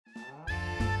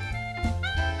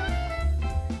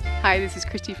Hi, this is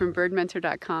Kristi from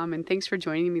birdmentor.com, and thanks for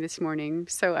joining me this morning.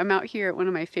 So I'm out here at one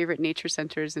of my favorite nature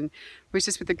centers and was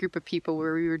just with a group of people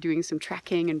where we were doing some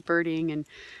tracking and birding,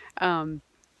 and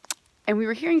we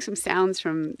were hearing some sounds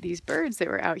from these birds that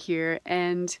were out here,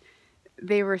 and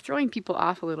they were throwing people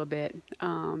off a little bit.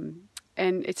 And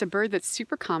it's a bird that's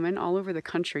super common all over the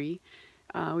country.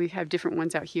 We have different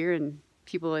ones out here, and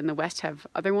people in the West have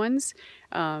other ones.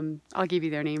 I'll give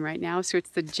you their name right now. So it's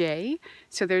the jay.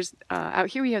 So there's out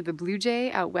here we have the blue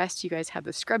jay. Out west you guys have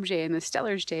the scrub jay and the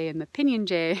Steller's jay and the pinion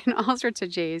jay and all sorts of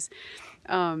jays.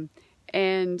 And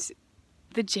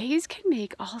the jays can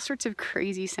make all sorts of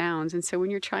crazy sounds. And so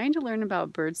when you're trying to learn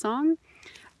about birdsong,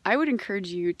 I would encourage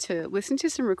you to listen to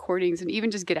some recordings and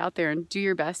even just get out there and do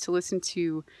your best to listen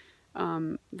to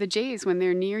the jays when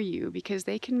they're near you, because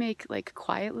they can make like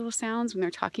quiet little sounds when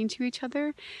they're talking to each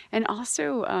other, and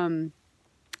also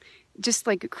just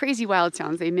like crazy wild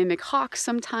sounds. They mimic hawks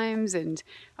sometimes, and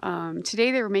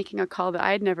today they were making a call that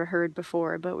I had never heard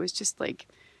before, but was just like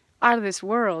out of this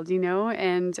world, you know,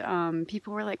 and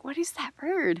people were like, what is that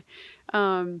bird?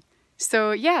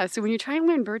 So yeah, so when you're trying to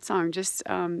learn birdsong, just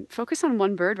focus on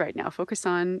one bird right now. Focus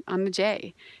on the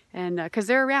jay, and because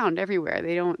they're around everywhere.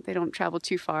 They don't travel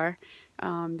too far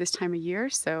this time of year.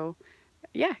 So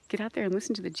yeah, get out there and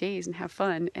listen to the jays and have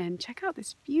fun, and check out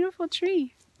this beautiful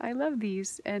tree. I love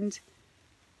these, and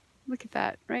look at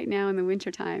that right now in the winter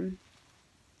time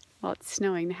while it's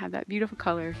snowing to have that beautiful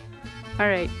color. All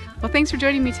right, well, thanks for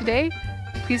joining me today.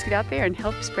 Please get out there and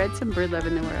help spread some bird love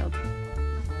in the world.